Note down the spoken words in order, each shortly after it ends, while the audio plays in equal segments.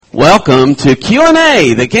Welcome to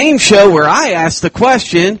Q&A, the game show where I ask the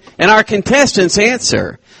question and our contestants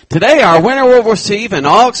answer. Today, our winner will receive an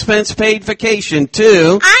all-expense-paid vacation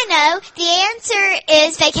to... I know. The answer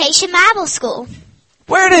is Vacation Bible School.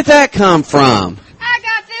 Where did that come from? I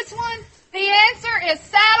got this one. The answer is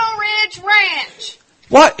Saddle Ridge Ranch.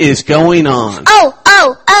 What is going on?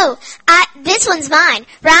 This one's mine.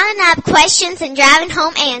 Rounding up questions and driving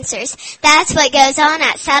home answers. That's what goes on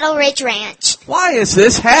at Saddle Ridge Ranch. Why is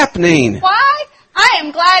this happening? Why? I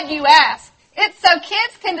am glad you asked. It's so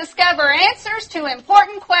kids can discover answers to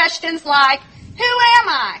important questions like, who am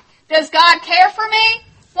I? Does God care for me?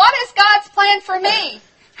 What is God's plan for me?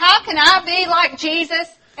 How can I be like Jesus?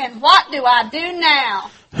 And what do I do now?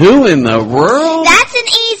 Who in the world? That's an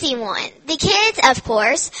easy one. The kids, of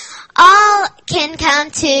course, all can come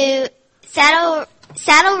to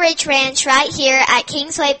Saddle Ridge Ranch right here at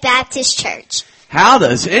Kingsway Baptist Church. How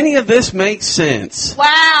does any of this make sense?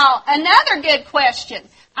 Wow, another good question.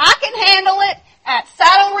 I can handle it. At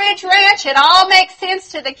Saddle Ridge Ranch, it all makes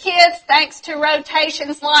sense to the kids thanks to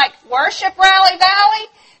rotations like Worship Rally Valley,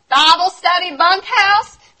 Bible Study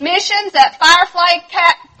Bunkhouse, missions at Firefly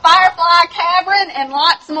Cavern, and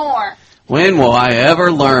lots more. When will I ever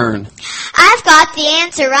learn? I've got the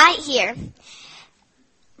answer right here.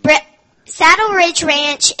 Saddle Ridge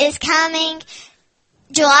Ranch is coming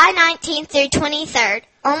July 19th through 23rd,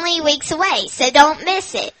 only weeks away, so don't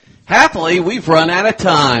miss it. Happily, we've run out of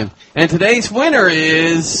time, and today's winner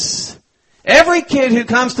is every kid who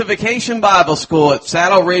comes to Vacation Bible School at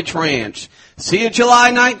Saddle Ridge Ranch. See you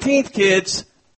July 19th, kids.